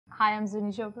Hi, I'm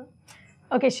Zuni Chopra.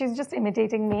 Okay, she's just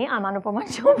imitating me. I'm Anupama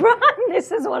Chopra.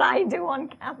 This is what I do on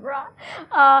camera.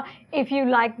 If you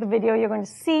like the video you're going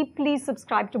to see, please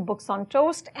subscribe to Books on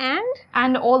Toast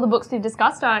And all the books we've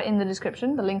discussed are in the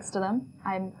description, the links to them.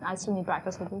 I still need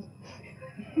practice with this.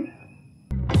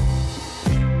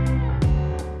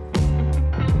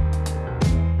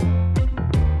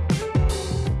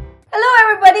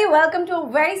 Hello everybody, welcome to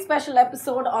a very special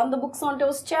episode on the Books on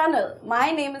Toast channel.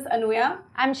 My name is Anuya.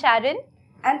 I'm Sharin.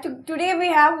 And today we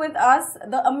have with us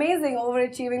the amazing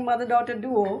overachieving mother-daughter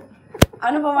duo,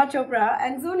 Anupama Chopra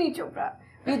and Zuni Chopra.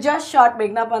 We just shot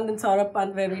Meghna Pant and Saurabh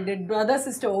Pant where we did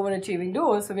brother-sister overachieving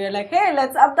duo. So we are like, hey,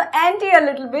 let's up the ante a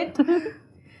little bit.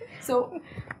 So,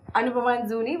 Anupama and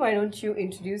Zuni, why don't you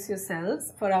introduce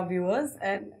yourselves for our viewers?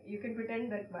 And you can pretend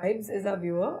that Vibes is our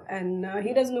viewer. And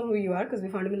he doesn't know who you are because we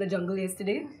found him in the jungle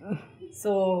yesterday.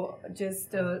 So,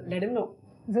 just let him know.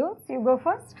 Zoo, you go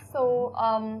first. So,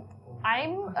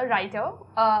 I'm a writer.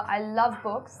 I love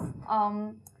books.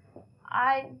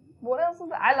 What else is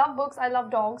there? I love books. I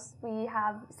love dogs. We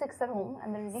have 6 at home,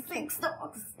 and they're really cute. 6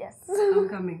 dogs. Yes. I'm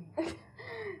coming.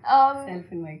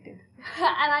 Self-invited.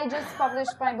 And I just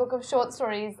published my book of short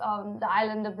stories, The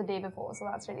Island of the Day Before. So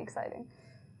that's really exciting.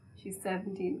 She's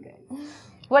 17, guys.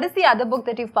 What is the other book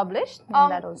that you've published?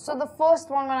 So the first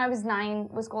one when I was 9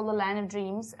 was called The Land of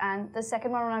Dreams, and the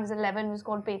second one when I was 11 was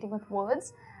called Painting with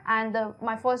Words. And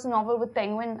my first novel with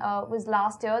Penguin was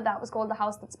last year. That was called The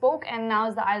House That Spoke, and now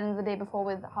is The Island of the Day Before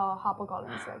with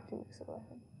HarperCollins, like 2 weeks ago, I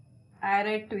think. I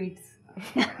write tweets.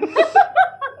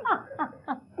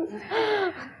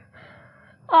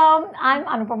 I'm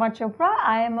Anupama Chopra.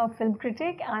 I am a film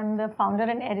critic. I'm the founder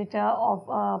and editor of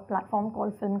a platform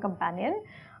called Film Companion.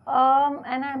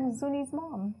 And I'm Zuni's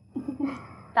mom.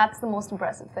 That's the most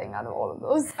impressive thing out of all of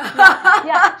those.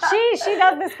 Yeah, she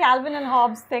does this Calvin and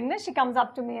Hobbes thing. She comes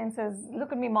up to me and says,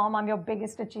 look at me, mom, I'm your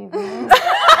biggest achievement.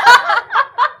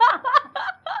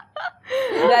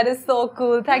 That is so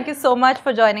cool. Thank you so much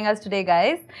for joining us today,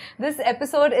 guys. This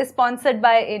episode is sponsored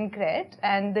by Incred,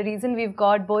 and the reason we've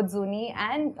got both Zuni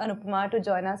and Anupama to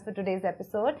join us for today's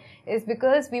episode is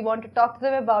because we want to talk to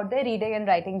them about their reading and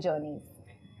writing journeys.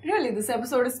 Really, this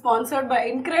episode is sponsored by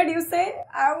Incred, you say?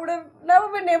 I would have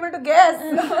never been able to guess.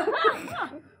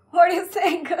 What do you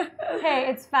think? Hey,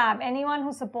 it's fab. Anyone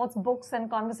who supports books and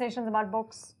conversations about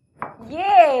books.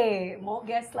 Yay! More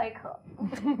guests like her.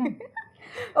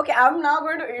 Okay, I'm now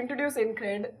going to introduce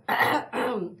Incred.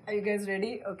 Are you guys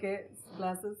ready? Okay,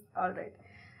 glasses. Alright.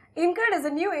 Incred is a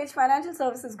new age financial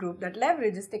services group that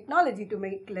leverages technology to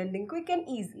make lending quick and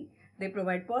easy. They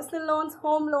provide personal loans,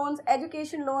 home loans,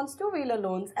 education loans, two-wheeler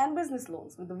loans, and business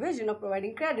loans with the vision of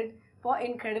providing credit for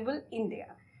incredible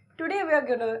India. Today, we are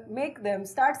going to make them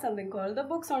start something called the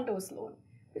Books on Toast loan,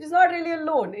 which is not really a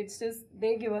loan. It's just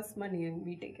they give us money and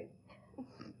we take it.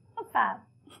 Oh, fab.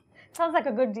 Sounds like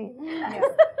a good deal. Yes.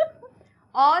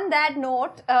 On that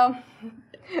note,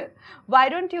 why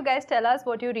don't you guys tell us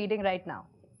what you're reading right now?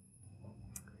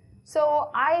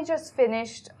 So I just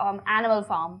finished Animal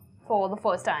Farm for the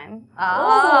first time.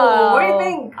 Oh, what do you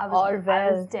think? I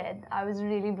was dead. I was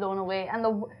really blown away. And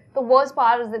the worst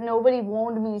part is that nobody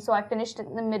warned me, so I finished it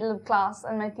in the middle of class,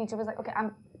 and my teacher was like, okay,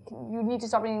 you need to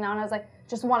stop reading now. And I was like,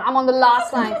 just one, I'm on the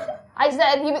last line. I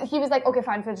said, he was like, okay,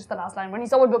 fine, finish the last line. When he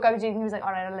saw what book I was reading, he was like,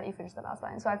 all right, I'll let you finish the last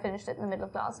line. So I finished it in the middle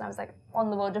of class, and I was like, on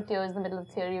the verge of tears, in the middle of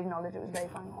theory of knowledge. It was very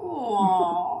fun.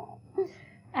 Aww.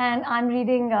 And I'm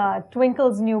reading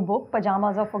Twinkle's new book,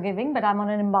 Pyjamas are Forgiving, but I'm on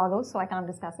an embargo, so I can't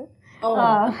discuss it.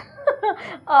 Oh.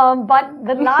 But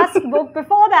the last book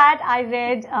before that, I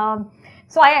read,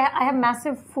 so I have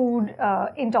massive food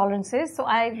intolerances, so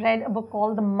I read a book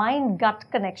called The Mind-Gut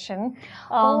Connection.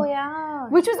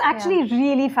 Which was actually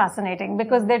really fascinating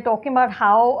because they're talking about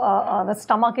how the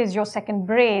stomach is your second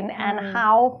brain and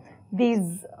how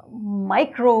these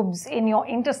microbes in your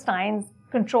intestines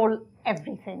control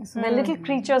everything. So they're little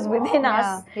creatures within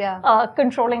us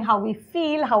controlling how we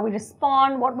feel, how we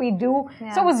respond, what we do.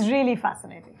 Yeah. So it was really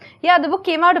fascinating. Yeah, the book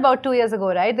came out about 2 years ago,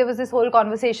 right? There was this whole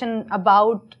conversation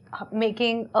about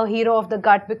making a hero of the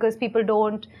gut because people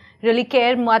don't really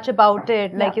care much about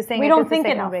it. Like you're saying, we don't think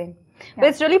enough. Brain. But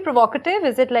it's really provocative.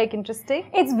 Is it like interesting?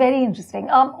 It's very interesting.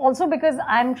 Also because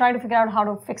I'm trying to figure out how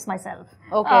to fix myself.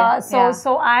 Okay.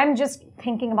 So I'm just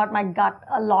thinking about my gut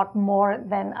a lot more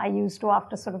than I used to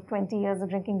after sort of 20 years of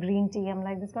drinking green tea. I'm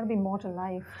like, there's got to be more to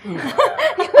life.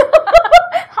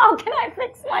 How can I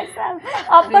fix myself?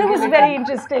 But it was very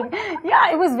interesting.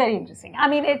 Yeah, it was very interesting. I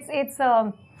mean, it's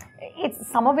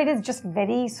some of it is just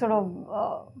very sort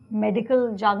of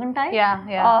medical jargon type.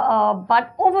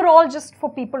 But overall, just for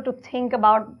people to think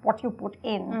about what you put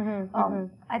in,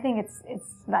 I think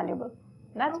it's valuable.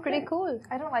 That's pretty cool.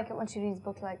 I don't like it when she reads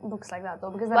books like that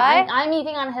though, because then Why? I'm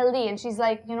eating unhealthy and she's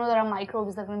like, there are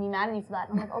microbes that are going to be mad at me for that.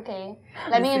 I'm like, okay,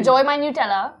 let me enjoy my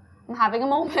Nutella. I'm having a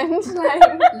moment.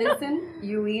 Listen,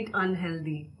 you eat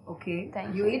unhealthy, okay?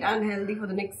 Thank you you. eat unhealthy for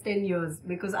the next 10 years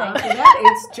because after that,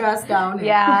 it's just downhill.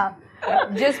 Yeah.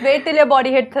 Just wait till your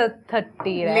body hit 30, right?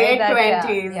 Late That's-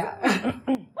 20s. Yeah.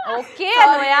 Okay,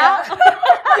 Anuya.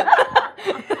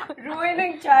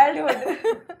 Ruining childhood.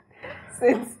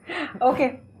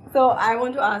 Okay. So I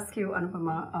want to ask you,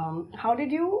 Anupama, how did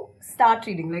you start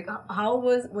reading? Like, how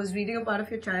was reading a part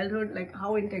of your childhood? Like,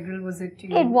 how integral was it to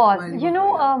you? It was. while you were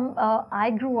growing up?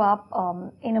 I grew up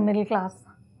in a middle class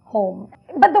home.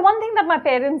 But the one thing that my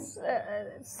parents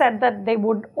said that they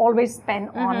would always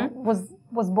spend on was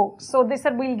books. So they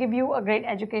said, we'll give you a great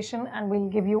education and we'll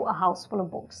give you a house full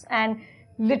of books. And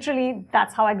literally,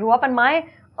 that's how I grew up. And my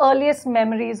earliest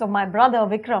memories of my brother,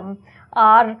 Vikram,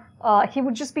 are he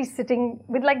would just be sitting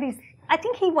with like these, I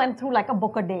think he went through like a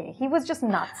book a day. He was just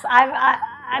nuts. So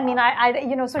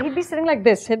he'd be sitting like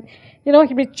this. He'd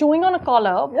be chewing on a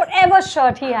collar, whatever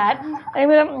shirt he had. And he'd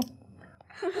be like,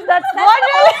 that's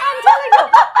I'm telling you,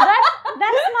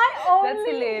 that's my only. That's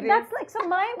hilarious. That's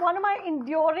like one of my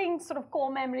enduring sort of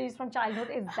core memories from childhood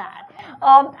is that.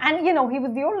 And he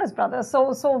was the oldest brother,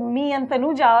 so me and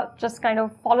Tanuja just kind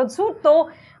of followed suit.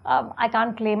 Though I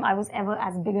can't claim I was ever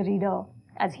as big a reader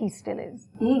as he still is.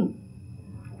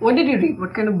 What did you read?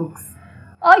 What kind of books?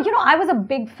 I was a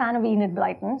big fan of Enid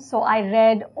Blyton, so I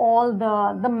read all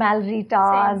the Malory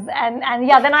tales, and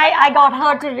then I got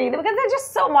her to read them because they're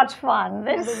just so much fun.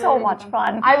 They're just so much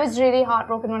fun. I was really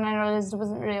heartbroken when I realized it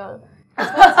wasn't real.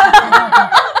 Because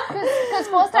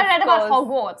first I read about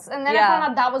Hogwarts, and then I found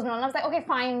out that was real. And I was like, okay,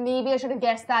 fine, maybe I should have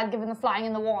guessed that given the flying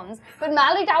and the wands. But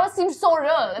Malory Towers seemed so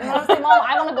real. And then I was like, Mom,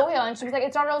 I want to go here. And she was like,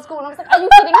 it's not real school. And I was like, are you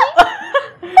kidding me?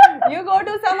 You go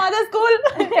to some other school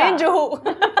in Juhu.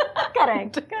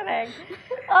 Correct. So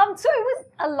it was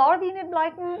a lot of Enid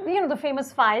Blyton, the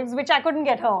famous fives, which I couldn't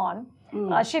get her on.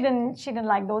 She didn't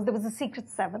like those. There was the Secret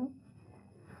Seven.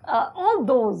 All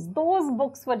those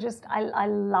books were just I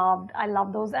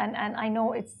loved those, and I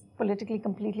know it's politically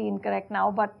completely incorrect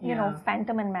now, but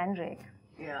Phantom and Mandrake,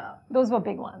 those were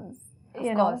big ones.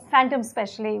 Of course. Phantom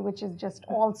especially, which is just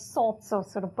all sorts of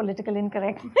sort of political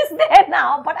incorrectness there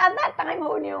now, but at that time,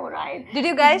 who knew, right? Did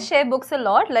you guys share books a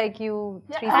lot, like you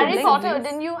three Harry siblings? Potter,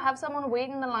 didn't you have someone wait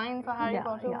in the line for Harry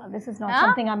Potter? Yeah, this is not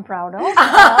something I'm proud of.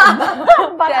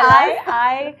 But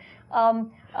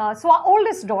so our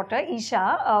oldest daughter,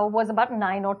 Isha, was about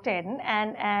 9 or 10,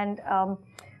 and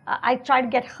I tried to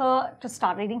get her to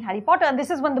start reading Harry Potter, and this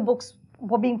is when the books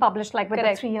were being published like with a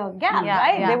 3-year gap,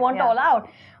 right? They weren't all out.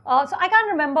 So I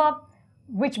can't remember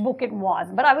which book it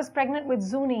was, but I was pregnant with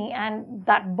Zuni, and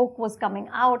that book was coming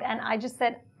out, and I just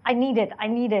said, I need it,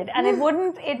 and it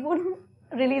wouldn't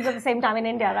release at the same time in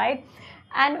India, right?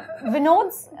 And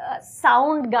Vinod's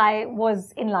sound guy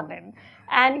was in London.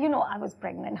 And, I was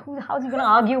pregnant. How's he going to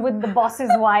argue with the boss's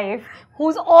wife,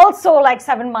 who's also like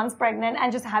 7 months pregnant,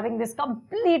 and just having this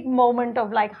complete moment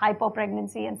of like hyper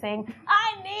pregnancy and saying,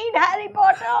 I need Harry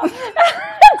Potter.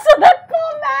 So that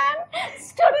poor man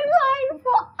stood in line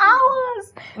for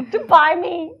hours to buy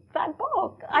me that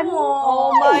book.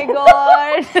 Oh my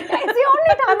God. It's the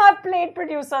only time I've played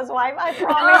producer's wife, I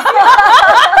promise.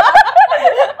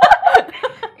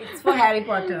 It's for Harry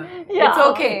Potter. Yeah. It's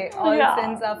okay. All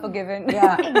sins are forgiven.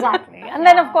 Yeah. Exactly. And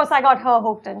then, of course, I got her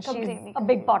hooked, and she's a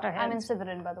big Potterhead. I'm in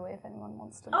Slytherin, by the way, if anyone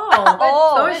wants to.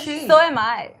 So is she. So am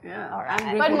I. Yeah. All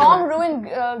right. But Mom ruined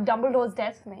Dumbledore's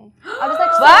death for me. I was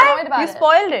like so annoyed about You it.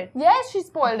 spoiled it. Yes, she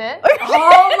spoiled it.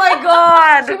 Oh my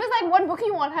God. She was like, what book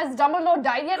you want? Has Dumbledore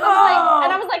died yet?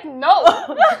 And I was like, no.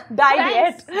 Died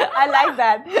yet. I like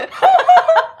that.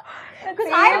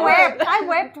 Because I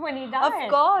wept when he died. Of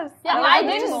course. Yeah, I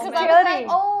did because I was like,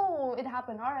 oh, it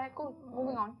happened. All right, cool.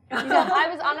 Moving on. So I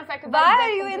was unaffected by Why death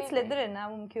are you in completely. Slytherin?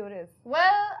 I'm curious.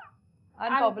 Well,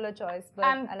 Unpopular choice, but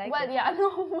I like it. Yeah,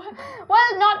 no.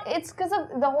 Well, not. It's because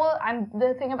of the whole.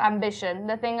 The thing of ambition,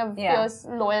 the thing of fierce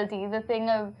loyalty, the thing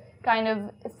of kind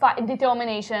of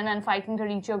determination and fighting to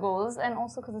reach your goals, and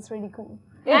also because it's really cool.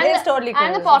 It is totally cool.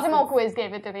 And the Pottermore quiz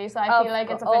gave it to me, so I feel like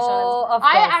it's official.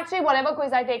 Actually, whatever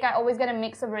quiz I take, I always get a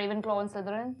mix of Ravenclaw and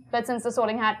Slytherin. But since the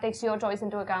Sorting Hat takes your choice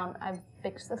into account, I've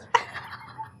picked Slytherin.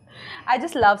 I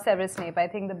just love Severus Snape. I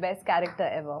think the best character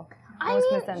ever. I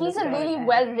mean, he's a really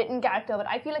well-written character, but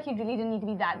I feel like he really didn't need to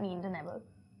be that mean to Neville.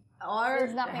 Or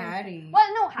Harry.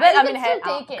 Well, no, Harry Well, I mean, still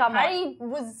take it. come on. Harry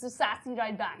was sassy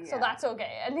right back, so that's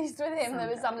okay. At least with him, there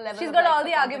was some level. She's of, got like, all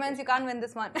the arguments. You can't win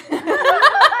this one.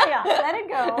 Yeah, let it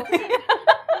go.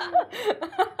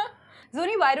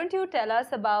 Zuni, why don't you tell us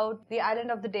about the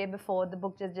island of the day before the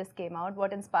book just came out?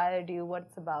 What inspired you? What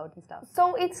it's about and stuff?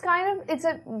 So it's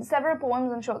several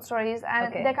poems and short stories,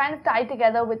 and they're kind of tied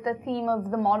together with the theme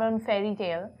of the modern fairy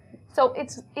tale. So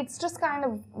it's just kind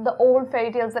of the old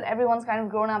fairy tales that everyone's kind of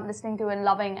grown up listening to and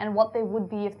loving, and what they would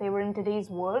be if they were in today's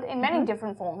world in many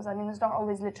different forms. I mean, it's not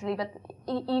always literally, but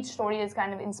each story is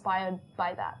kind of inspired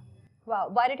by that. Wow.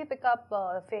 Why did you pick up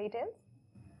fairy tales?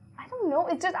 I don't know.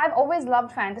 It's just I've always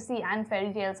loved fantasy and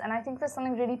fairy tales, and I think there's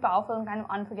something really powerful and kind of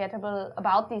unforgettable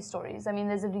about these stories. I mean,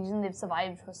 there's a reason they've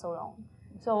survived for so long.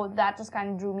 So that just kind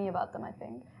of drew me about them, I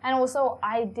think. And also,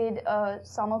 I did a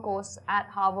summer course at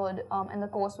Harvard, and the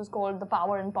course was called The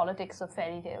Power and Politics of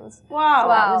Fairy Tales. Wow. So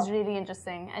that was really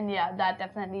interesting. And yeah, that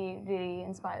definitely really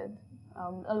inspired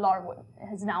a lot of what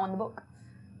is now in the book.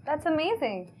 That's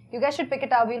amazing. You guys should pick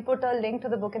it up. We'll put a link to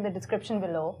the book in the description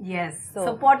below. Yes. So,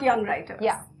 support young writers.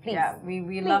 Yeah, please. Yeah,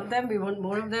 we love them. We want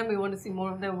more of them. We want to see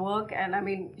more of their work. And I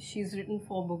mean, she's written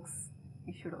 4 books.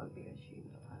 We should all be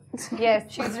ashamed of her. Yes.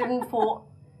 She's written 4.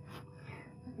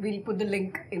 We'll put the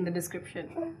link in the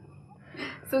description.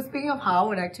 So speaking of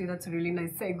Harvard, actually, that's a really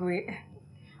nice segue.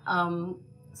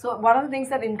 So one of the things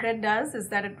that Incred does is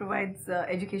that it provides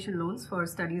education loans for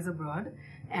studies abroad.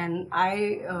 And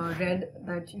I read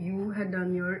that you had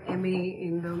done your MA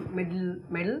in the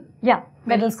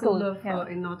middle school of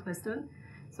in Northwestern.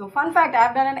 So fun fact,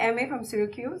 I've done an MA from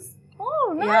Syracuse.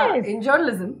 Oh, nice. Yeah, in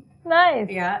journalism. Nice.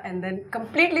 Yeah, and then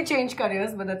completely changed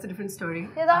careers, but that's a different story.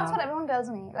 Yeah, that's what everyone tells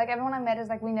me. Like, everyone I met is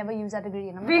like, we never use that degree.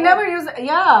 And I'm We like, never use,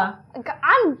 yeah.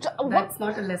 That's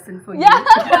not a lesson for you. Yeah.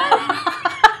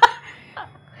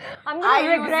 I'm going to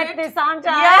regret this, aren't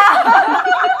I? Yeah.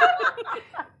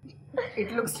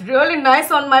 It looks really nice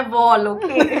on my wall,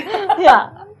 okay?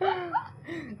 Yeah.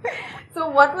 So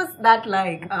what was that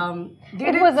like?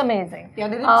 It was amazing. Yeah,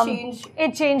 did it change?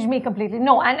 It changed me completely.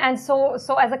 No, and so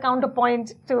as a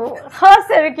counterpoint to her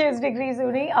Syracuse degree,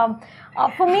 Zuni,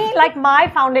 for me, like my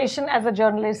foundation as a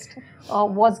journalist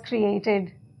was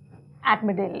created at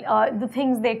Medill. The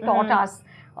things they taught us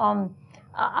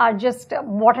are just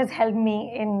what has held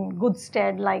me in good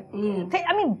stead. Like,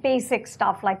 I mean, basic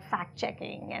stuff like fact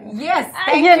checking and yes,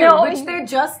 thank you, know, which they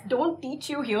just don't teach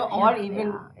you here or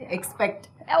even expect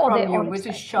from you, which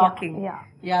is shocking.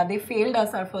 Yeah, they failed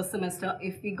us our first semester.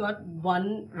 If we got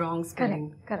one wrong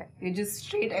spelling, correct. You're just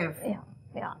straight F.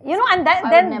 Yeah, you know, and then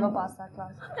I would never pass that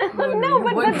class. No,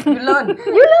 but you learn.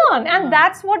 You learn, and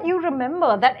that's what you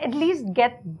remember. That at least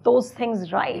get those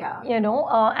things right. Yeah. You know,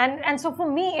 and so for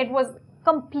me, it was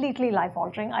completely life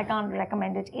altering. I can't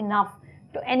recommend it enough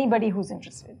to anybody who's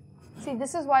interested. See,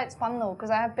 this is why it's fun though, because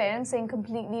I have parents saying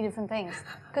completely different things.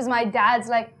 Because my dad's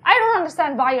like, I don't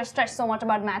understand why you're stressed so much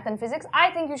about math and physics. I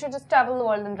think you should just travel the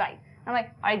world and write. I'm like,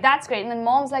 alright, that's great. And then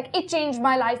mom's like, it changed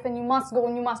my life and you must go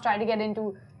and you must try to get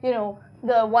into, you know,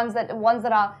 the ones that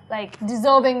are like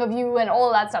deserving of you and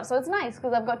all that stuff. So it's nice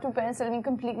because I've got 2 parents telling me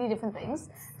completely different things.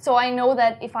 So I know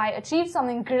that if I achieved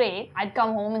something great, I'd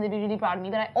come home and they'd be really proud of me.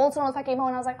 But I also know if I came home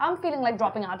and I was like, I'm feeling like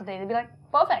dropping out today, they'd be like,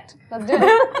 perfect, let's do it.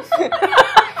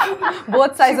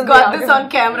 Both sides of the got argument. this on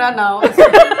camera now.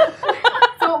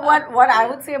 So what I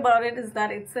would say about it is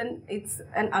that it's an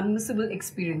unmissable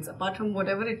experience. Apart from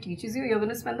whatever it teaches you, you're going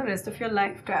to spend the rest of your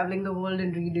life traveling the world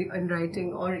and reading and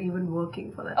writing or even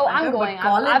working for that. Oh, matter. I'm going. But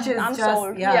college I'm is just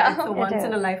sold. it's a once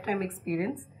in a lifetime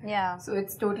experience. Yeah. So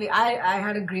it's totally. I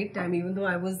had a great time, even though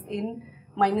I was in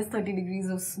minus 30 degrees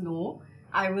of snow.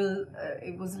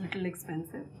 It was a little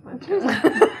expensive, but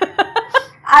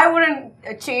I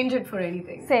wouldn't change it for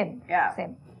anything. Same. Yeah.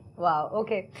 Same. Wow,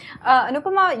 okay.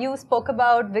 Anupama, you spoke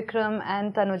about Vikram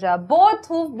and Tanuja, both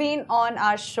who've been on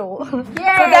our show. Yay! So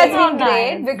that's been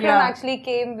great. Nice. Vikram actually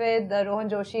came with Rohan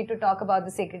Joshi to talk about the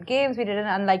Sacred Games. We did an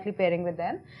unlikely pairing with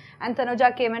them. And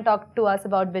Tanuja came and talked to us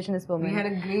about Businesswoman. We had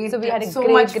a great, so we had a so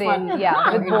great, much fun.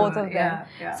 Yeah, with both of them.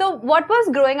 Yeah. So what was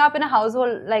growing up in a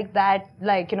household like that?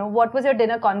 Like, you know, what was your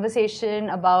dinner conversation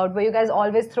about? Were you guys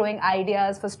always throwing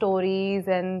ideas for stories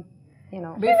and... You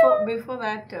know. Before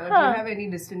that, do you have any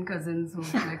distant cousins who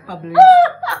like publish?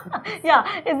 Yeah.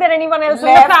 Is there anyone else in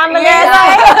Left, the family?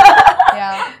 yes.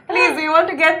 Yeah. Please, we want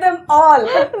to get them all.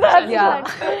 That's Yeah.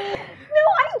 right.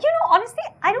 No, honestly,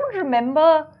 I don't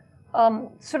remember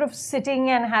sort of sitting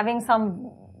and having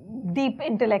some deep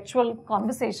intellectual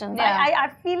conversations. Yeah. I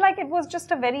feel like it was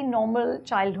just a very normal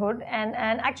childhood. And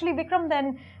actually, Vikram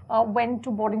then went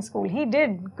to boarding school. He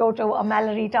did go to a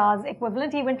Malory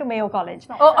equivalent. He went to Mayo College.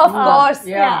 Oh, of course.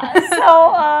 Yeah.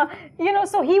 So,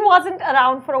 so he wasn't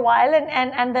around for a while.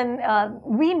 And then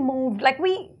we moved, like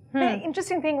The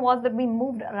interesting thing was that we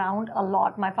moved around a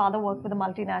lot. My father worked with a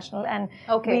multinational, and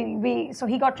so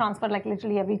he got transferred like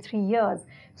literally every 3 years.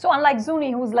 So unlike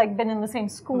Zuni, who's like been in the same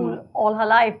school all her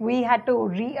life, we had to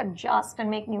readjust and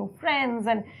make new friends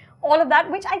and all of that,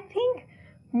 which I think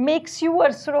makes you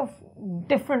a sort of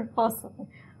different person,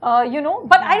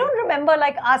 But I don't remember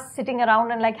like us sitting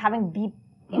around and like having deep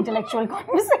intellectual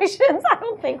conversations. I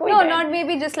don't think we did. Not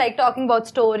maybe just like talking about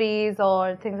stories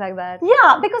or things like that.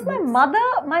 Yeah, because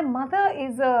my mother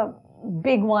is a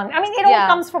big one. I mean, it all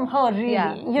comes from her,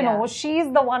 really. You know,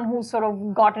 she's the one who sort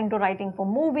of got into writing for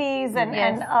movies and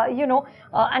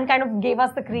kind of gave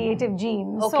us the creative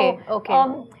genes.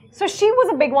 So she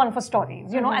was a big one for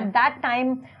stories. At that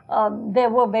time, there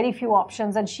were very few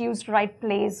options, and she used to write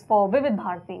plays for Vivid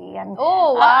Bharati and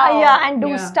and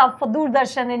do stuff for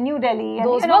Doordarshan in New Delhi. And,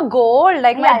 those were gold.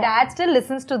 Like my dad still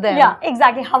listens to them. Yeah,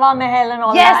 exactly. Hawa Mahal and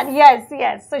all that.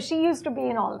 Yes. So she used to be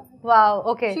in all that. Wow.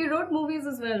 Okay. She wrote movies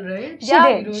as well, right? She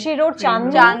did. She wrote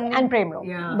Chand and Premro.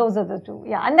 Yeah. Those are the two.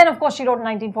 Yeah. And then of course she wrote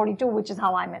 1942, which is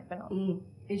how I met Vinod.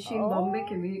 Is she in Bombay?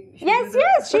 Can we? Yes,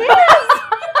 she is.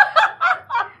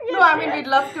 No, I mean, we'd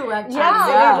love to actually.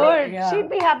 Yeah, we would. Yeah. She'd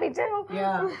be happy too.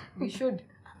 Yeah, we should.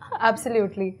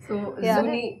 Absolutely. So,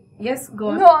 Zuni, yes, go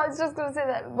on. No, I was just going to say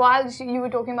that while you were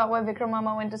talking about where Vikram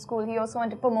Mama went to school, he also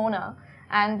went to Pomona.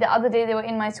 And the other day they were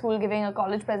in my school giving a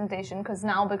college presentation because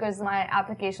my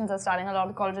applications are starting, a lot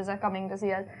of colleges are coming to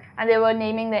see us. And they were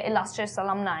naming their illustrious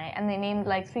alumni, and they named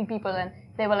like 3 people, and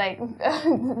they were like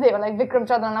Vikram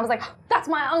Chandra, and I was like, that's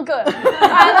my uncle. And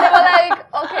they were like,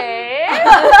 okay.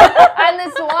 And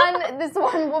this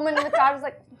one woman in the crowd was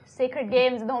like, Sacred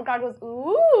Games, and the whole crowd goes,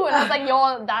 ooh. And I was like,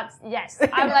 that's, yes.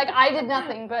 I'm like, I did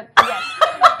nothing, but yes.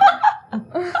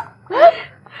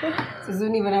 So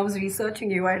Zuni, when I was researching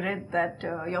you, I read that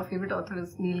your favorite author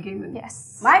is Neil Gaiman.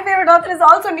 Yes. My favorite author is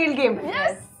also Neil Gaiman.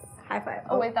 Yes. High five.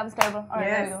 Oh wait, that was terrible. Alright,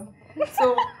 there we go.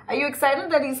 So, are you excited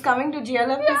that he's coming to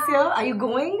GLF this year? Are you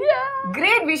going? Yeah.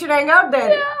 Great, we should hang out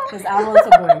there. Because I'm also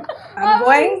going. I'm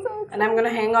going and I'm going to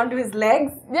hang on to his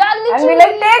legs. Yeah, literally. And be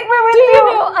like, take me with you.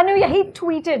 Anuya, he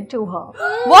tweeted to her.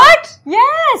 What?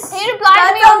 Yes. He replied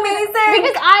That's to me. amazing.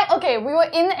 Because we were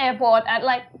in the airport at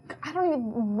like, I don't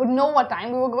even know what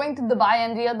time. We were going to Dubai,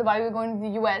 and Riyadh, Dubai, we were going to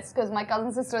the US because my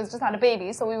cousin's sister has just had a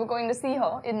baby. So we were going to see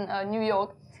her in New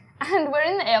York. And we're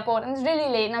in the airport, and it's really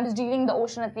late, and I was reading The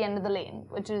Ocean at the End of the Lane,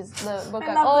 which is the book.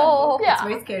 I love that book. Yeah. It's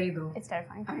very scary though. It's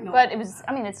terrifying. I know. But it's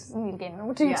Neil Gaiman.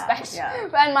 What do you expect? Yeah.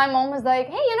 And my mom was like,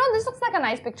 hey, this looks like a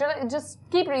nice picture. Like, just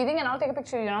keep reading and I'll take a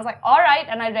picture of you. And I was like, all right.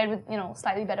 And I read with,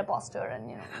 slightly better posture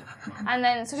and, And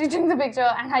then, so she took the picture,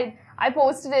 and I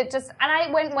posted it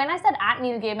when I said at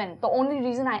Neil Gaiman, the only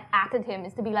reason I atted him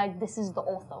is to be like, this is the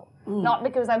author. Not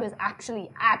because I was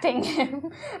actually atting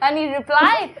him. And he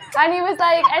replied, and he was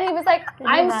like,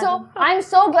 I'm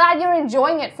so glad you're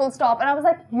enjoying it, full stop. And I was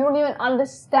like, you don't even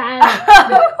understand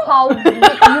how,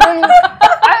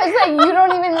 I was like, you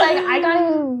don't even, I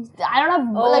don't have,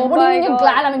 what do you mean you're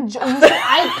glad I'm enjoying it?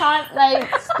 I can't,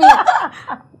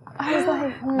 speak. I was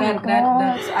like, oh my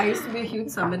God. I used to be a huge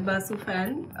Samit Basu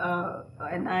fan,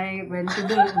 and I went to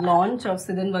the launch of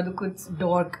Siddhan Vadukut's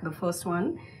Dork, the first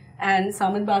one, and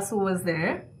Samit Basu was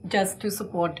there just to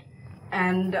support,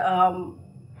 and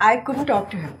I couldn't talk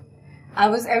to him.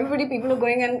 People were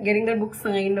going and getting their books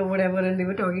signed or whatever, and they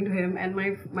were talking to him, and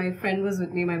my friend was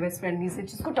with me, my best friend. He said,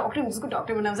 just go talk to him,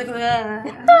 and I was like, oh, I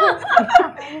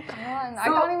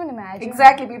can't even imagine.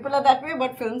 Exactly, people are that way,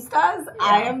 but film stars,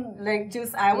 I am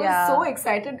I was so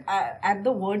excited at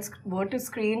the word to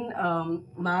screen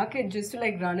market just to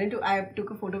run into. I took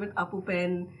a photo with Apu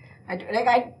Pen.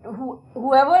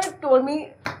 Whoever told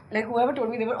me they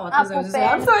were authors, I was just like,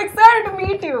 I'm so excited to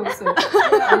meet you. So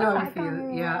I know how you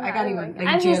feel. Yeah, I can't even.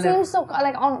 And he seems so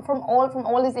from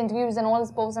all his interviews and all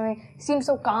his posts. I mean, he seems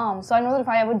so calm. So I know that if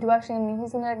I ever do actually meet,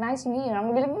 he's gonna be like, nice to meet you, and I'm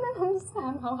gonna be like, you don't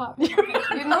understand how happy you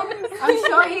are. I'm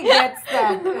sure he gets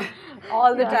that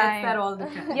all the time. Gets that all the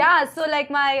time. Yeah. So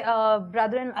my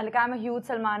brother, I'm a huge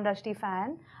Salman Rushdie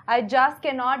fan. I just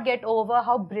cannot get over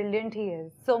how brilliant he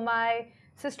is. So my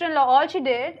sister-in-law, all she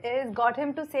did is got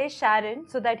him to say Sharin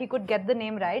so that he could get the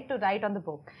name right to write on the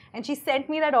book. And she sent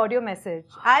me that audio message.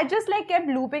 I just kept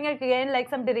looping it again like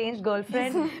some deranged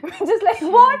girlfriend. Just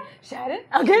what? Sharin?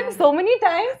 Again, so many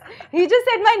times. He just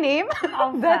said my name.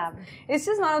 It's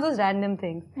just one of those random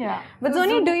things. Yeah. But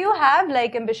Zuni, do you have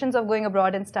ambitions of going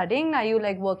abroad and studying? Are you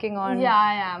working on? Yeah,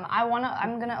 I am.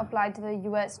 I'm gonna apply to the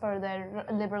US for their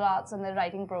liberal arts and their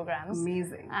writing programs.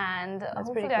 Amazing. And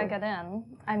hopefully I get in.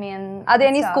 I mean, are there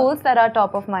any schools that are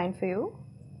top of mind for you?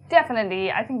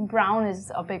 Definitely. I think Brown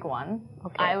is a big one.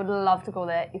 Okay. I would love to go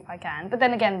there if I can. But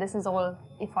then again, this is all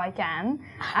if I can.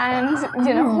 And,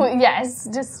 you know, yes,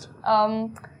 just,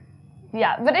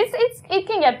 yeah. But it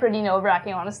can get pretty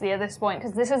nerve-wracking, honestly, at this point.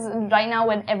 Because this is right now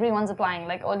when everyone's applying.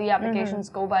 Like, all the applications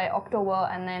go by October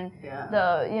and then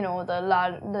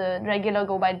the regular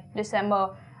go by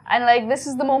December. And, like, this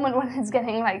is the moment when it's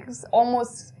getting, like,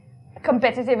 almost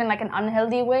competitive in like an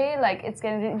unhealthy way. Like it's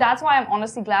gonna. That's why I'm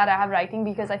honestly glad I have writing,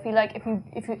 because I feel like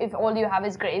if all you have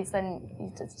is grades, then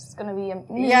it's just gonna be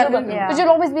miserable. Because you'll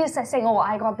always be assessing. Oh,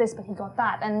 I got this, but he got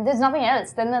that, and there's nothing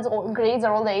else. Then grades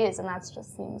are all there is, and that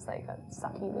just seems like a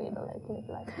sucky way to like live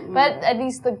life. But at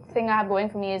least the thing I have going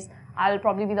for me is I'll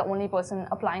probably be the only person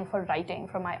applying for writing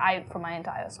from my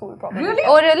entire school. Probably. Really?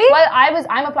 Oh, really? Well,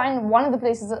 I'm applying. One of the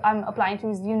places I'm applying to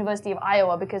is the University of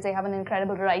Iowa, because they have an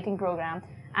incredible writing program.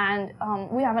 And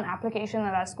we have an application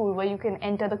at our school where you can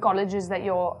enter the colleges that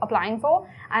you're applying for,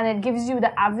 and it gives you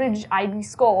the average IB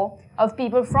score of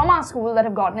people from our school that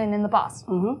have gotten in the past.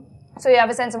 So you have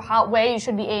a sense of where you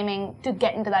should be aiming to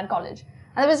get into that college.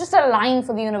 And there was just a line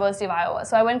for the University of Iowa.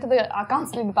 So I went to our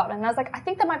counseling department and I was like, I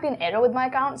think there might be an error with my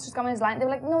account. It's just coming as line. They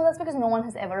were like, no, that's because no one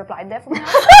has ever applied there for me.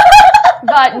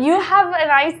 But you have a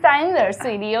nice time there,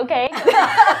 sweetie, okay?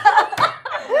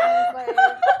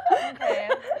 Okay.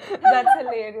 That's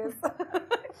hilarious.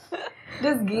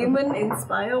 Does Gaiman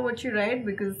inspire what you write?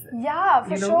 Because yeah,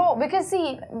 for sure. Because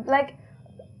see, like,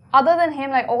 other than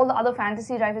him, like all the other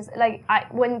fantasy writers, like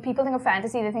when people think of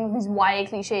fantasy, they think of these YA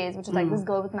cliches, which is like this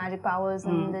girl with magic powers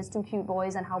and there's two cute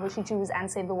boys and how will she choose and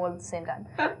save the world at the same time.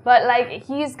 But like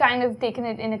he's kind of taken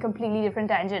it in a completely different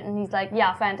tangent, and he's like,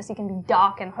 yeah, fantasy can be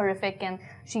dark and horrific, and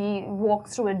she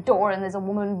walks through a door and there's a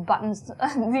woman buttons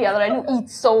the other end who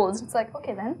eats souls. It's like,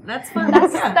 okay then. That's fun.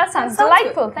 That sounds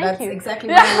delightful. Good. Thank you. That's exactly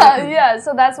what I like. Yeah,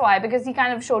 so that's why, because he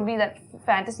kind of showed me that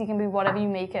fantasy can be whatever you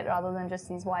make it rather than just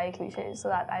these YA cliches. So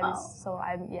that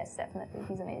yes, definitely,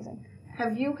 he's amazing.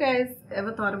 Have you guys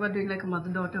ever thought about doing like a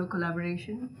mother-daughter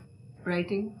collaboration,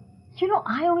 writing? You know,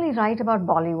 I only write about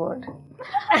Bollywood,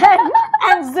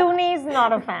 and Zuni's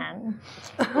not a fan.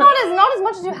 Not as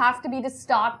much as you have to be to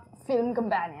start Film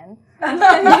Companion.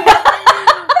 Not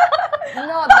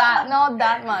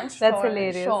that much. That's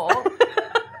hilarious. Sure.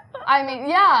 I mean,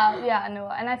 yeah, no,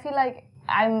 and I feel like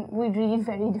we read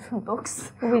very different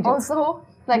books. We do. Also,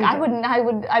 like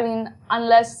I mean,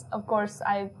 unless of course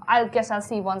I guess I'll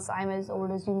see once I'm as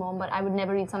old as you, Mom, but I would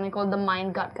never read something called The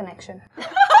Mind-Gut Connection.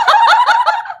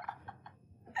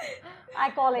 I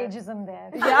call ageism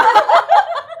there. Yeah.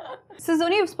 So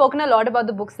Zuni, you've spoken a lot about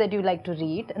the books that you like to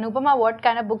read. Anupama, what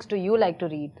kind of books do you like to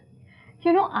read?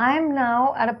 You know, I'm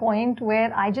now at a point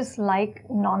where I just like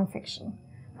non-fiction.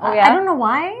 Oh, yeah? I don't know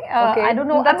why. Okay. I don't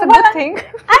know. That's a good thing.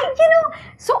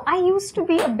 So I used to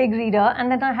be a big reader,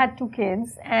 and then I had 2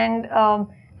 kids, and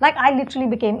I literally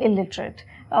became illiterate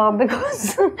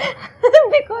because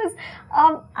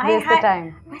Where's the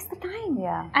time? Where's the time?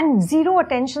 Yeah. And zero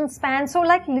attention span. So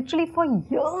like literally for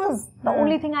years, the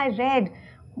only thing I read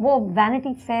were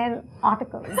Vanity Fair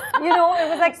articles. You know, it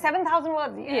was like 7,000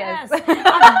 words. Yes. I've done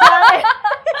it.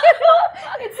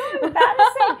 It's so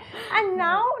embarrassing. And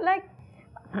now, like,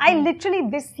 I literally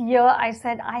this year I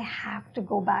said I have to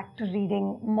go back to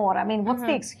reading more. I mean, what's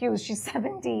the excuse? She's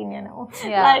 17, you know.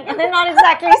 Yeah. Like they're not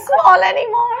exactly small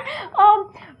anymore.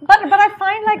 But I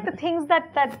find like the things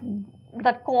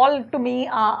that call to me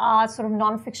are sort of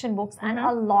non-fiction books and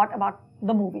a lot about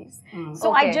the movies.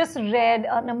 So I just read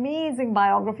an amazing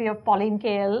biography of Pauline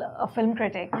Kael, a film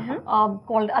critic,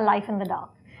 called A Life in the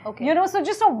Dark. Okay. You know, so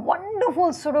just a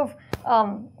wonderful sort of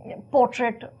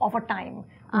portrait of a time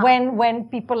when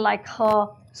people like her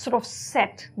sort of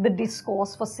set the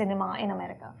discourse for cinema in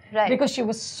America. Right. Because she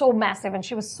was so massive and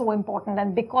she was so important,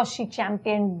 and because she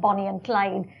championed Bonnie and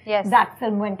Clyde, Yes. that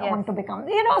film went on to become,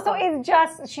 you know, so it's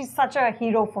just, she's such a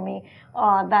hero for me.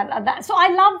 So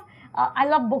I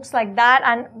love books like that,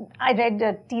 and I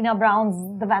read Tina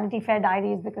Brown's The Vanity Fair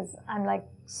Diaries because I'm like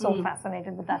so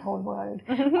fascinated with that whole world.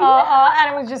 And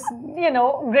it was just, you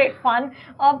know, great fun.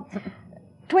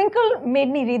 Twinkle made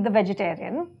me read The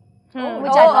Vegetarian,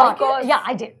 which I thought, of course. Yeah,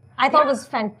 I did. I thought it was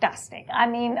fantastic. I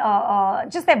mean,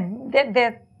 just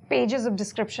their pages of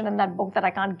description in that book that I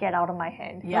can't get out of my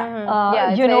head.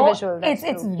 Yeah, it's you very know, visual. That's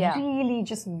it's true. Yeah. really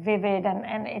just vivid,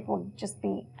 and it would just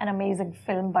be an amazing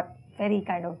film, but very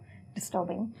kind of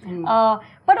disturbing.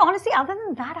 But honestly, other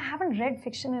than that, I haven't read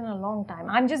fiction in a long time.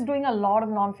 I'm just doing a lot of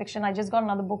non-fiction. I just got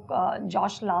another book,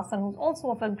 Josh Larson, who's also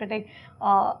a film critic,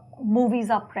 Movies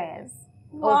Are Prayers.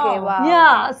 Okay, wow.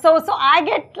 Yeah, so I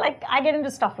get into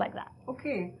stuff like that.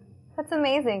 Okay. That's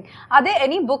amazing. Are there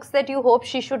any books that you hope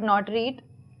she should not read?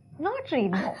 Not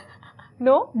read, no.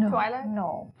 No? Twilight?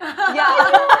 No.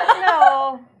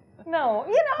 Yeah. No.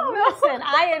 Listen,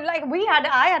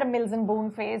 I had a Mills and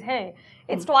Boone phase. Hey,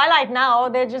 it's Twilight now.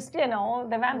 They're just, they're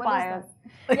vampires.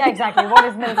 Yeah, exactly. What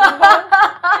is Mills and Boone?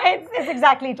 It's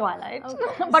exactly Twilight,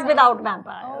 but without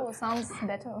vampires. Oh, sounds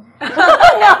better.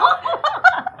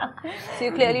 So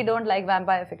you clearly don't like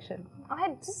vampire fiction.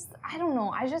 I don't know.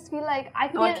 I just feel like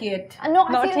Not yet.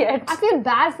 I feel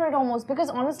bad for it almost because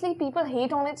honestly, people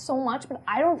hate on it so much, but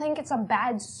I don't think it's a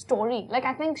bad story. Like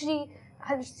I think she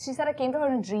said I came to her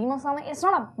in a dream or something. It's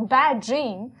not a bad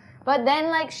dream, but then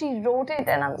like she wrote it,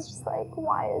 and I was just like,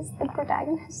 why is the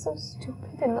protagonist so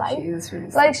stupid in life? She is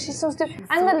really like she's so stupid. She's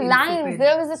and so the lines, insipid.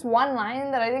 there was this one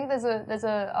line that I think there's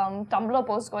a Tumblr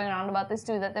post going around about this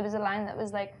too. That there was a line that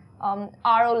was like,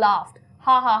 Aro laughed,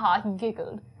 ha ha ha, he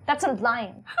giggled. That's a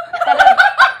line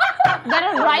that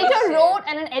a writer wrote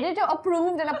and an editor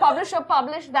approved and a publisher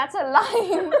published. That's a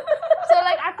line. So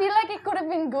like I feel like it could have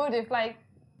been good if like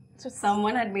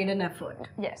someone had made an effort.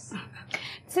 yes.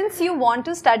 Since you want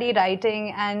to study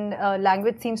writing and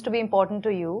language seems to be important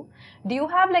to you, do you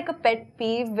have like a pet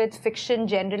peeve with fiction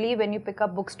generally when you pick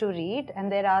up books to read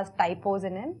and there are typos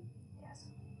in it?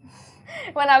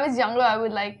 When I was younger, I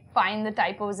would like find the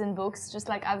typos in books. Just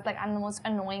like I was like, I'm the most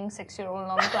annoying 6-year-old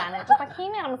on the planet. Just like he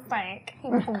made a mistake, he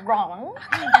was wrong,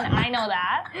 and I know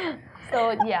that.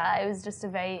 So yeah, it was just a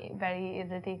very, very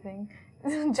irritating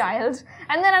child.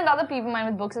 And then another peeve of mine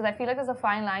with books is I feel like there's a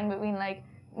fine line between like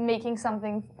making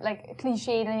something like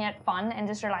cliched and yet fun, and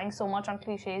just relying so much on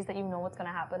cliches that you know what's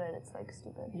gonna happen and it's like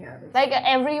stupid. Yeah. Like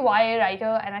every YA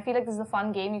writer, and I feel like this is a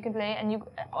fun game you can play, and you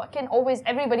can always,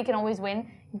 everybody can always win.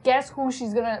 Guess who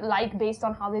she's gonna like based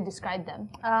on how they describe them.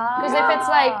 Because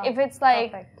if it's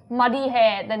like Perfect. muddy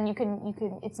hair, then you can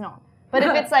it's not. But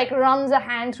if it's like runs a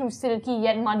hand through silky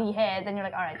yet muddy hair, then you're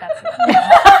like, all right, that's it.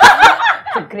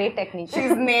 It's a great technique.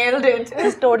 She's nailed it.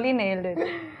 She's totally nailed it.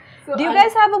 So Do you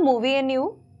guys have a movie in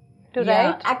you to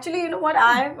write? Actually, you know what?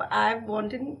 I've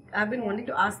been wanting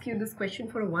to ask you this question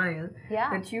for a while. Yeah.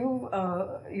 That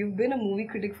you've been a movie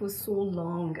critic for so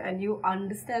long, and you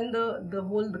understand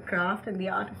the craft and the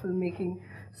art of filmmaking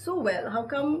so well. How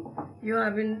come you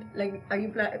haven't, like, are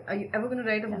you ever going to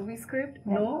write a movie script?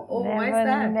 No? Oh, never, why is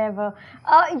that? Never.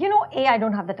 I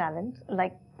don't have the talent.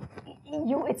 Like,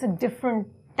 it's a different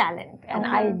talent, and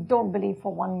I don't believe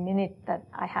for 1 minute that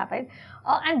I have it.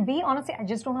 And B, honestly, I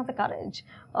just don't have the courage.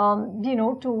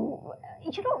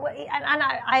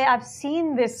 I've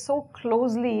seen this so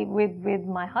closely with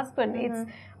my husband. It's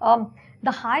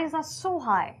the highs are so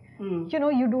high. You know,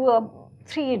 you do a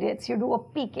 3 Idiots, you do a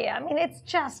PK. I mean, it's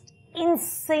just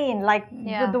insane, like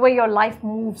the way your life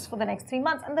moves for the next 3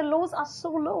 months, and the lows are so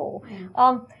low.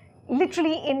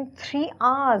 Literally in 3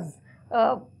 hours,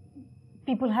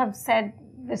 people have said,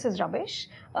 this is rubbish,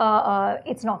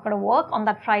 it's not going to work. On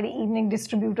that Friday evening,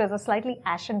 distributors are slightly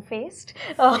ashen-faced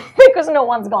because no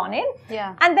one's gone in.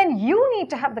 Yeah. And then you need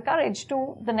to have the courage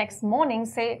to, the next morning,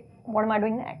 say, what am I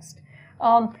doing next?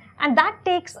 And that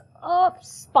takes a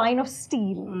spine of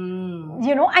steel,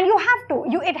 you know, and you have to.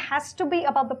 It has to be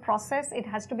about the process. It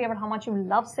has to be about how much you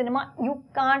love cinema. You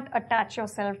can't attach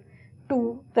yourself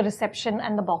to the reception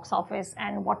and the box office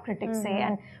and what critics say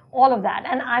and all of that.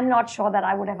 And I'm not sure that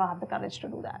I would ever have the courage to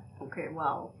do that. Okay,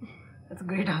 wow. That's a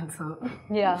great answer.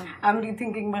 Yeah. I'm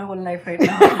rethinking my whole life right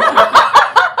now.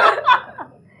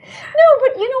 No,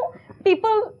 but you know,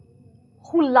 people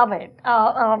who love it,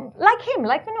 like him,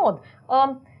 like Vinod.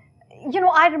 You know,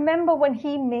 I remember when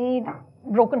he made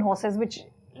Broken Horses, which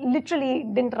literally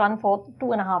didn't run for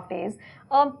 2.5 days.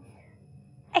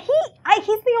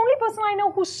 He's the only person I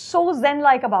know who's so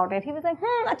zen-like about it. He was like,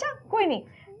 acha, koi nahi.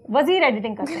 Wazir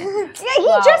editing karte hain.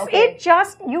 Yeah,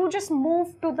 you just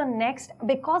move to the next,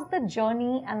 because the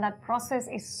journey and that process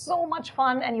is so much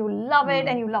fun and you love it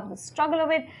and you love the struggle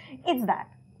of it. It's that.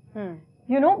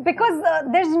 You know, because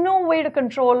there's no way to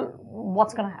control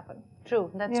what's going to happen.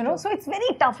 True, that's you know, so it's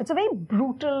very tough. It's a very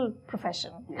brutal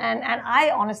profession, and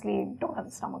I honestly don't have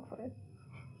the stomach for it.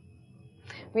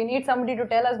 We need somebody to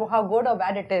tell us how good or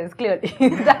bad it is, clearly.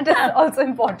 That is also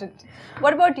important.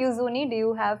 What about you, Zuni? Do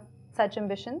you have such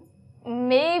ambitions?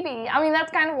 Maybe. I mean,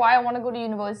 that's kind of why I want to go to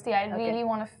university. I really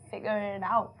want to figure it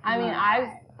out. I mean,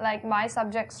 like, my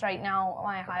subjects right now,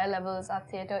 my higher levels are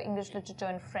theatre, English literature,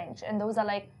 and French. And those are,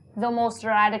 like, the most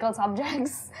radical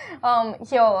subjects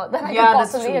here that I could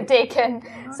possibly have taken.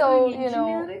 So, you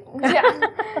know, yeah,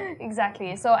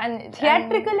 exactly. So, and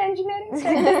Theatrical engineering,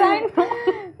 set design.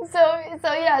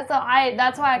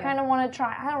 That's why I kind of want to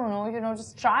try. I don't know,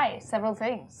 just try several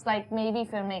things, like maybe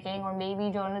filmmaking or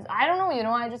maybe journalism. I don't know,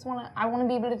 I just want to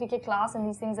be able to take a class in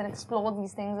these things and explore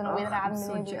these things in a way that I haven't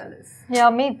been able to. Jealous. Yeah,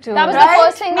 me too. That was the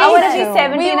first thing. I want to be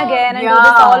 17 again and do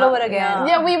this all over again.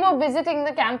 Yeah, we were visiting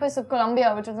the campus of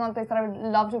Columbia, which was another place that I would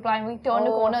love to apply. And we turned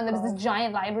a corner and there was this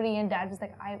giant library, and Dad was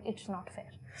like, "It's not fair."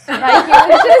 Like,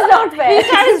 it is not fair. He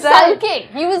started sulking.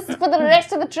 He was, for the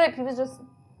rest of the trip, he was just.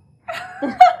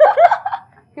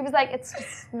 He was like, "It's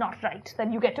just not right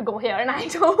that you get to go here and I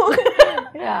don't."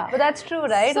 Yeah, but that's true,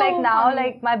 right? So like now, funny.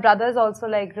 like my brother's also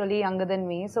like really younger than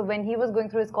me. So when he was going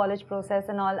through his college process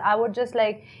and all, I would just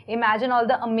like imagine all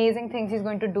the amazing things he's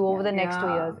going to do over the next 2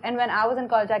 years. And when I was in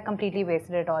college, I completely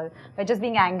wasted it all by just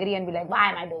being angry and be like, "Why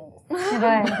am I doing this?"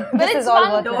 Right. But This it's is all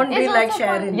fun. worth it. Don't be It's like also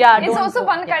Sharin. fun. Yeah, It's don't also go-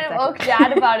 fun to yeah, kind of exactly. irk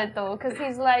Dad about it though, because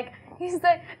he's like,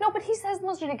 no, but he says the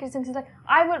most ridiculous things. He's like,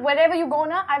 wherever you go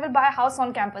now, I will buy a house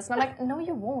on campus. And I'm like, no,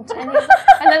 you won't. And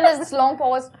then there's this long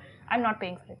pause. I'm not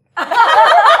paying for it.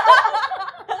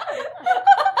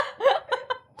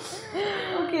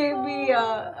 Okay,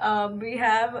 we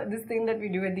have this thing that we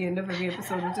do at the end of every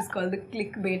episode, which is called the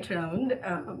clickbait round.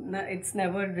 It's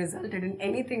never resulted in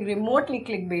anything remotely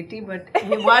clickbaity, but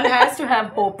one has to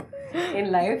have hope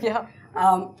in life. Yeah.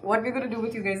 What we're going to do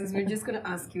with you guys is we're just going to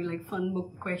ask you like fun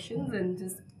book questions and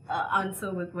just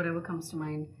answer with whatever comes to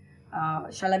mind.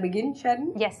 Shall I begin,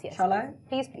 Sharon? Yes. Shall I?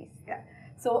 Please. Yeah.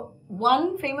 So,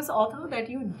 one famous author that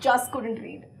you just couldn't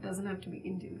read. Doesn't have to be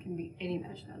Indian, can be any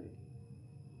nationality.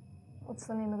 What's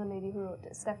the name of the lady who wrote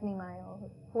it? Stephanie Meyer.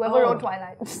 Whoever wrote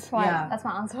Twilight. Yeah. That's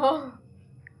my answer.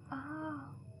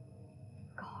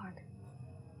 God.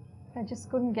 I just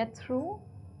couldn't get through.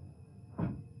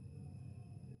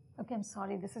 Okay, I'm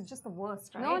sorry. This is just the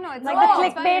worst, right? No, it's like fine. the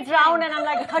It's clickbait round, and I'm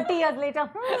like 30 years later.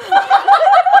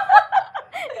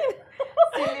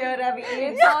 Still here, have aged,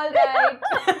 It's all right.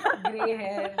 grey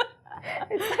hair.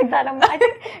 It's like that. I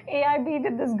think AIB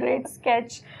did this great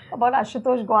sketch about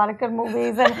Ashutosh Gwarkar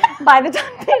movies, and by the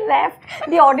time they left,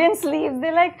 the audience leaves.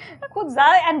 They're like, "Kuch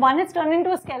zyada," and one is turned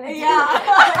into a skeleton. Yeah.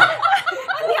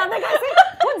 And the other guy says,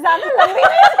 "Kuch zyada lambi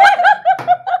nahi hai."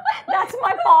 That's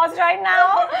my pause right now.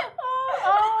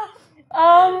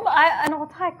 An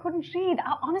author I couldn't read.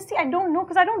 Honestly, I don't know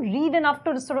because I don't read enough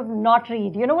to sort of not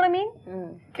read. You know what I mean?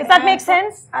 Does that make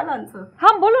sense? I'll answer.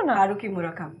 Haan, bolo na. Haruki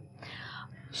Murakami.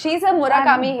 She's a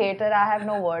Murakami hater. I have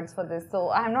no words for this,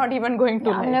 so I'm not even going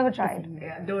to. I've never tried.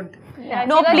 Yeah, don't. Yeah, I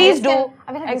No, feel like please this do.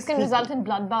 I mean, this can result in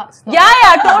bloodbaths. though.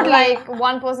 Yeah, totally. Like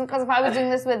one person, because if I was doing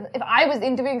this if I was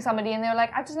interviewing somebody and they were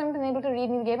like, I've just never been able to read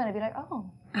the game, and I'd be like, oh.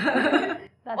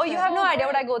 Oh, you have no idea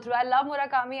what I go through. I love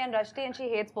Murakami and Rushdie, and she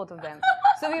hates both of them.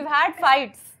 So we've had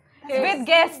fights with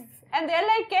guests, and they're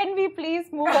like, "Can we please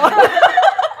move on?"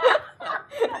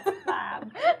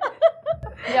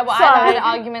 Yeah, well, I had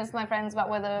arguments with my friends about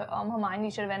whether Hermione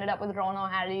should have ended up with Ron or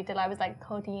Harry till I was like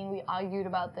 13. We argued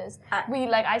about this.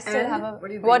 I still have a... What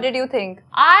do you think? What did you think?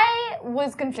 I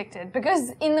was conflicted because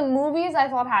in the movies I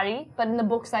thought Harry, but in the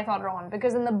books I thought Ron.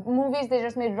 Because in the movies they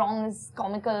just made Ron this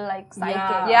comical, like,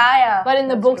 sidekick. Yeah. But in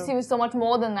the That's books true. he was so much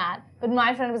more than that. But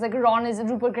my friend was like,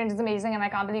 Rupert Grint is amazing and I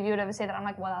can't believe you would ever say that. I'm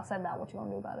like, well, I said that. What you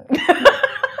want to do about it?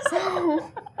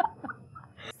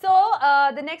 So,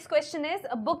 the next question is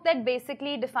a book that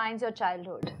basically defines your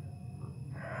childhood.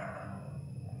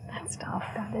 That's tough.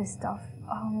 That is tough.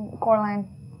 Coraline.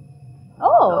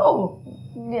 Oh.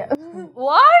 Yeah.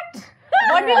 What?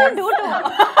 What did you do to her?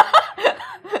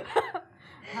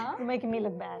 You're making me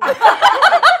look bad.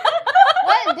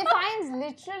 Well, defines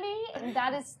literally.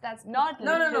 That's Not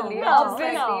No. literally. No,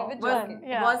 obviously. no. Which Was, one?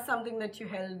 Yeah. was something that you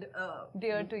held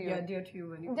Dear to you. Yeah, dear to you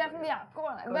when you definitely, yeah,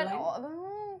 Coraline. But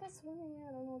this one,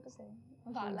 I don't know what to say.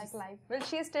 About like life. Well,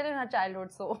 she's still in her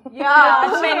childhood, so. Yeah,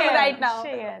 She Many is, right now. She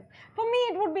is. For me,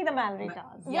 it would be the Malory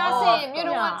Towers. Yeah, same. You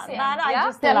know what? Same. That I Yeah?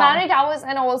 just The love. Malory Towers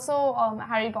and also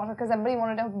Harry Potter because everybody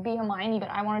wanted to be Hermione, but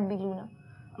I wanted to be Luna.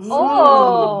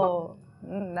 Oh.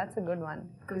 That's a good one.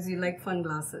 because you like fun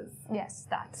glasses. Yes,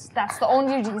 that's the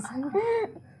only reason.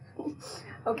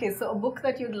 Okay, so a book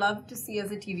that you'd love to see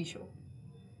as a TV show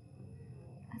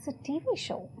As a TV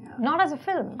show, not as a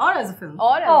film. or as a film.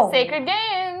 Or Oh. Sacred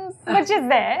Games. Which is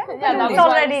there. Yeah, that it's was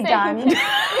already what done. I'm saying.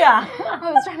 Yeah.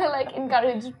 I was trying to like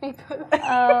encourage people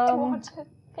to watch it.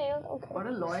 Failed. Okay. What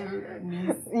a loyal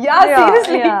niece. Yeah,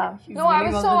 seriously. Yeah. She's No, I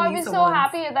winning was all the niece so awards.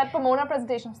 happy at that Pomona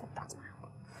presentation. I was like, that's my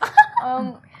one.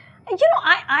 You know,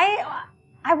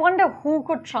 I wonder who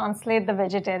could translate the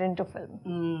vegetarian to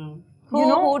film.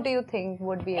 Who do you think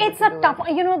would be able It's to a do tough.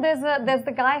 You know, there's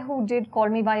the guy who did Call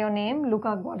Me by Your Name,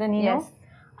 Luca Guadagnino. Yes.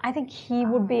 I think he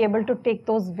would be able to take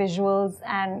those visuals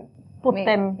and put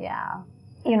them. Yeah.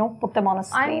 put them on a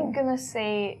screen? I'm gonna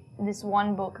say this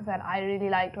one book that I really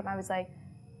liked when I was like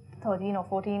 13 or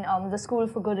 14, The School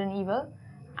for Good and Evil.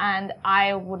 And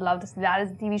I would love to see that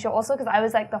as a TV show also because I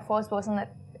was like the first person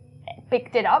that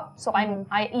picked it up. So I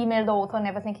emailed the author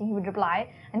never thinking he would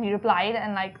reply. And he replied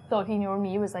and like 13-year-old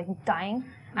me was like dying.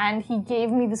 And he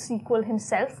gave me the sequel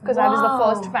himself because I was the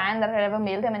first fan that had ever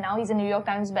mailed him. And now he's a New York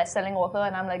Times best-selling author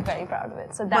and I'm like very proud of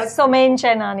it. So that's... So main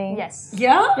Chenani. Yes.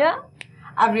 Yeah? Yeah.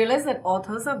 I've realized that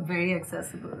authors are very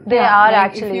accessible. They are Like,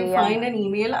 actually. If you find an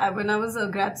email, when I was a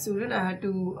grad student,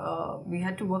 we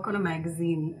had to work on a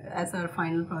magazine as our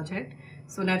final project.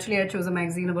 So naturally, I chose a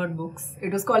magazine about books.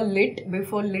 It was called Lit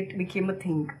before Lit became a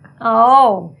thing.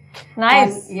 Oh,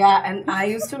 nice. And I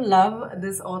used to love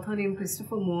this author named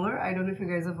Christopher Moore. I don't know if you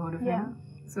guys have heard of him.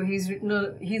 So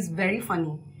he's very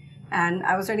funny. And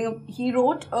I was he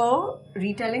wrote a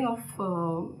retelling of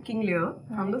King Lear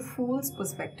from the fool's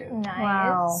perspective. Nice.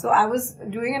 Wow. So I was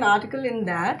doing an article in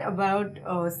that about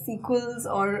sequels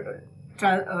or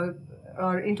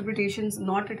interpretations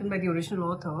not written by the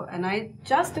original author. And I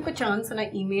just took a chance and I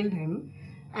emailed him.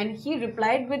 And he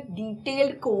replied with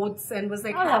detailed quotes and was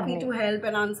like happy to help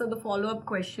and answer the follow-up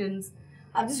questions.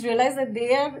 I've just realized that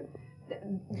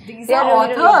these are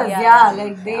really,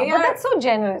 authors, But that's so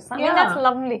generous. I mean, that's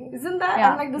lovely. Isn't that? Yeah.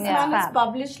 And like this man has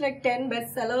published like 10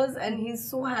 bestsellers and he's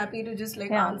so happy to just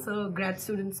like answer grad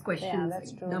students' questions. Yeah,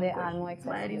 that's true. They are more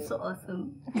accessible. Why are you so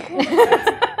awesome?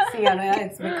 See, Anuya,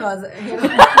 it's because...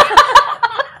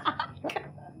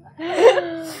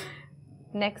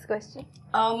 Next question.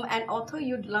 An author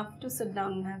you'd love to sit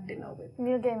down and have dinner with.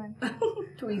 Neil Gaiman.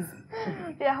 Too easy.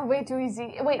 Yeah, way too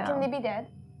easy. Wait, can they be dead?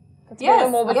 That's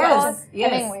Yes, more yes.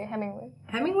 Hemingway.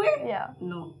 Hemingway? Yeah.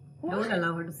 No. Don't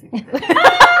allow her to sit with them.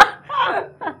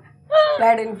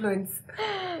 Bad influence.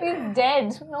 He's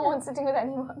dead. No one's sitting with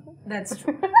anyone. That's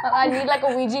true. I need like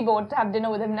a Ouija board to have dinner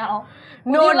with him now.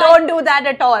 No, don't do that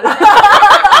at all.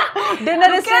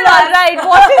 Dinner is still alright.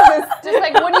 What is this? Just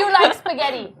like, would you like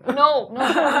spaghetti? No.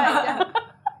 Right.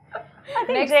 I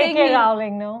think J.K.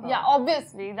 Rowling, no? Yeah,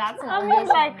 obviously. That's I not mean,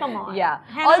 like, come on. Yeah.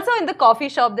 Also in the coffee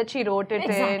shop that she wrote it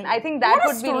in. I think that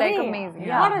would be like amazing.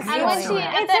 Yeah. What a And when story. she,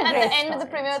 at It's a the great end of the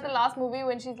story. premiere of the last movie,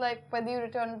 when she's like, whether you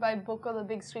return by book or the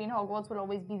big screen, Hogwarts will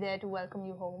always be there to welcome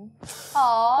you home.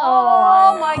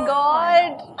 Oh my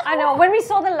god. I know. When we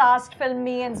saw the last film,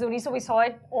 me and Zuni, so we saw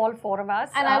it, all four of us.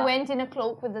 And I went in a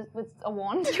cloak with a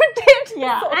wand. You did?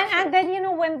 Yeah. And then,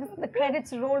 when the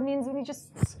credits rolled, me and Zuni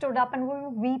just stood up and we were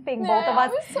weeping, both of Yeah,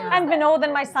 us. it was so And Vinod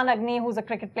and my son Agni, who's a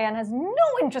cricket player and has no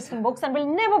interest in books and will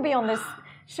never be on this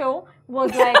show,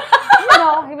 was like,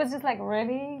 he was just like,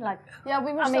 really? Like, Yeah,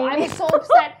 we were I I mean- was so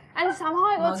upset. And somehow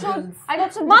I got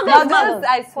so Mothers,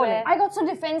 I swear. I got so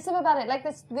defensive about it. Like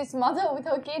this mother with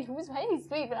her kid who was very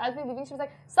sweet, but as we were leaving, she was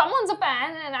like, "Someone's a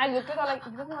fan," and I looked at her like,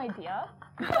 "You have no idea.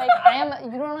 Like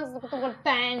you don't know what the word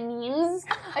fan means.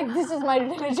 Like this is my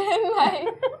religion." Like,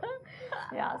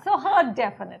 yeah. So her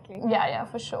definitely. yeah,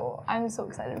 for sure. I'm so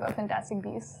excited about Fantastic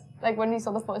Beasts. Like when we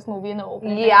saw the first movie in the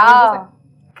opening. Yeah.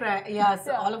 Yes,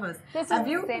 all of us. Have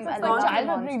you same gone as to like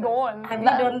childhood reborn. Have you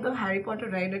done the Harry Potter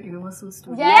ride at Universal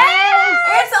Studios? Yes!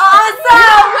 It's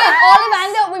awesome! Wait,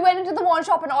 Ollivander, we went into the wand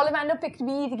shop and Ollivander picked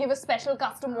me to give a special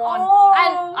custom wand. Oh.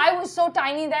 And I was so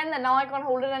tiny then that now I can't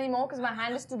hold it anymore because my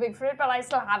hand is too big for it, but I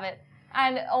still have it.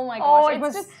 And oh my gosh, it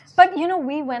was. just... But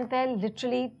we went there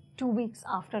literally 2 weeks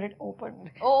after it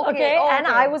opened. Okay. And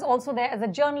I was also there as a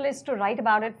journalist to write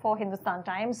about it for Hindustan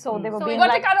Times. So they were So being we got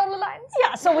like, to cut all the lines.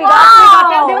 yeah. So we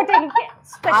got they were taking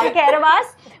special care of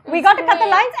us. We got to cut the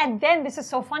great. lines, and then this is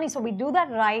so funny. So we do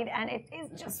that ride, and it is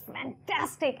just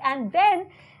fantastic. And then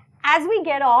as we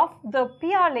get off, the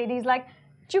PR lady is like,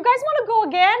 "Do you guys want to go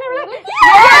again?" And we're like,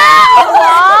 "Yeah!"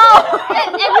 Wow!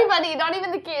 And everybody, not even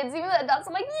the kids, even the adults,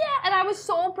 I'm like, yeah. And I was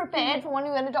so prepared for when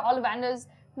we went into Ollivander's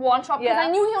wand shop because I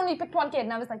knew he only picked one kid,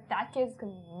 and I was like, that kid's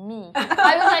gonna be me.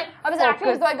 I was acting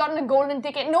as though I got a golden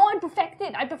ticket. No, I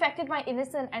perfected my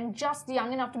innocent and just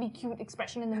young enough to be cute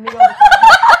expression in the middle of the film.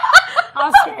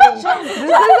 How scary. This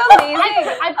is amazing.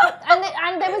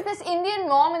 And there was this Indian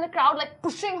mom in the crowd like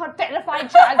pushing her terrified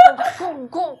child to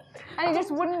go. And he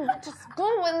just wouldn't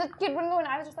go, and the kid wouldn't go, and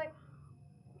I was just like...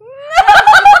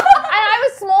 And I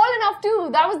was small enough too,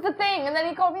 that was the thing. And then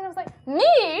he called me and I was like,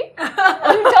 me?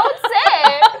 You don't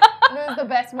say. It was the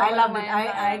best I moment loved of it. my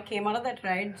entire I came out of that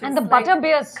ride just And the like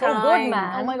butterbeer is so good, crying. Oh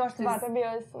man. my gosh, the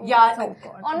butterbeer is so Yeah, good.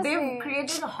 they've Honestly,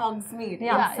 created a Hogsmeade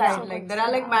Yeah, inside. yeah. Like there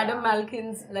are like Madame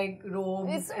Malkin's like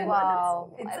robes It's and wow.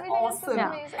 it's Everything is just awesome.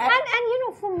 amazing. And you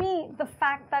know, for me, the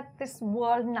fact that this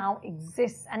world now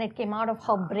exists and it came out of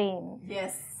her brain.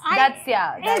 Yes. That's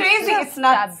It's crazy. It's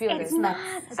nuts. fabulous. It's nuts.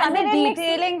 And the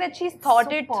detailing that she's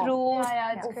thought it Superb. through.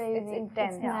 Yeah, it's It's crazy.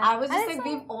 intense. I was just like,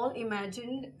 we've all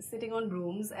imagined sitting on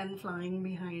brooms and flying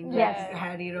behind Yes.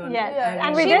 Harry, Ron. Yes. Harry,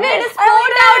 And we Ron. did Made it. a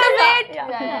sport out of it.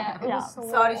 Yeah. It Yeah. was so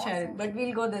Sorry, awesome. Sharin, but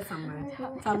we'll go there somewhere.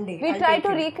 Someday. We I'll tried take to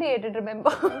you. recreate it,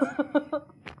 remember?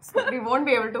 We won't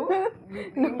be able to.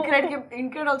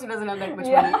 Incred also doesn't have that much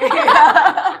money.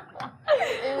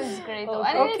 It was great though.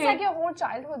 And it's like your whole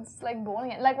childhood's like born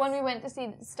again. Like when we went to see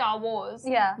Star Wars,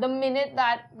 Yeah. the minute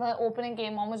that the opening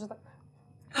came on was just like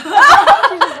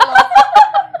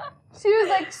she was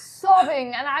like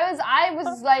sobbing, and I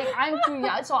was like, I'm too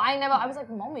young, so I was like,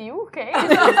 Mom, are you okay? I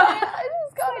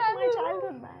just got My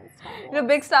childhood, man. You're a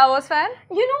big Star Wars fan?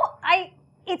 You know,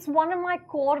 it's one of my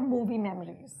core movie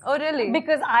memories. Oh, really?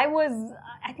 Because I was,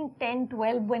 I think, 10,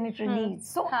 12 when it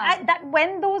released. So that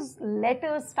when those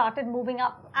letters started moving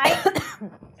up,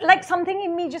 like something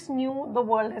in me just knew the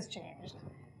world has changed.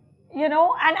 You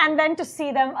know, and then to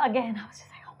see them again, I was just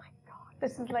like, oh my God,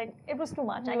 this is like, it was too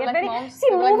much. I get like very, moms, see,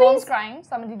 like movies, mom's crying,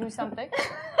 somebody do something.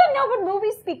 no, but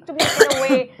movies speak to me in a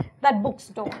way that books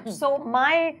don't. So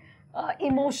my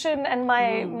emotion and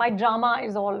my drama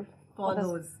is all For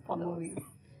those movies.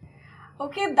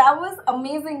 Okay, that was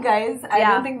amazing, guys. I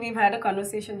Yeah. don't think we've had a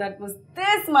conversation that was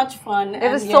this much fun.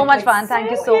 It was so much fun. Thank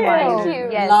you so much. Thank you.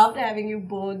 Yes. Loved having you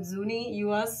both. Zuni,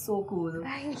 you are so cool.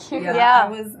 Thank you. Yeah, I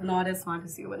was not as smart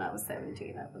as you when I was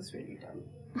 17. I was really dumb.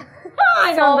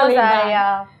 I So don't was believe I, that.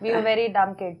 yeah. We were very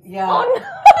dumb kids. Yeah.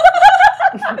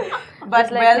 But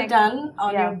Just like well next- done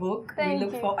on yeah. your book. Thank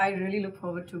you. I really look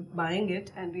forward to buying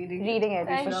it and reading Reading it,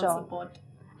 We for should all sure. support.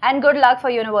 And good luck for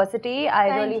university. I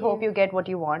Thank really you. hope you get what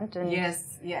you want. And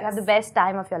Yes, you yes. have the best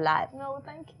time of your life. No,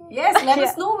 thank you. Yes, let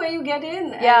us know where you get in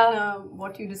Yeah. and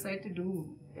what you decide to do.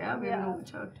 Yeah, we'll know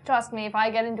which out. Trust me, if I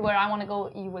get into where I want to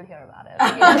go, you will hear about it. I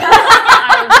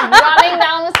will be running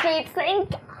down the street saying,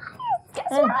 guess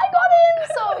where I got in?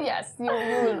 So yes, you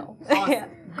will know. Awesome.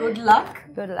 Good luck.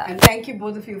 Good luck. And thank you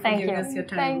both of you for Thank giving you. us your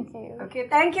time. Thank you. Okay,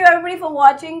 thank you everybody for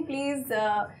watching. Please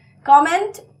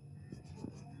comment.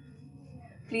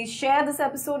 Please share this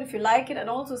episode if you like it and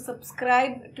also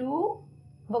subscribe to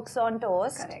Books on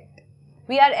Toast. Correct.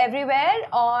 We are everywhere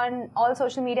on all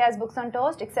social media as Books on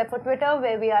Toast, except for Twitter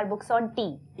where we are Books on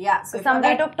Tea. Yeah, so if you're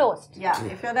Somebody that, took toast. yeah,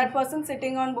 if you're that person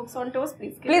sitting on Books on Toast,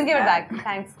 please Please give it back.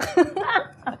 Thanks.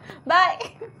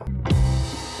 Bye.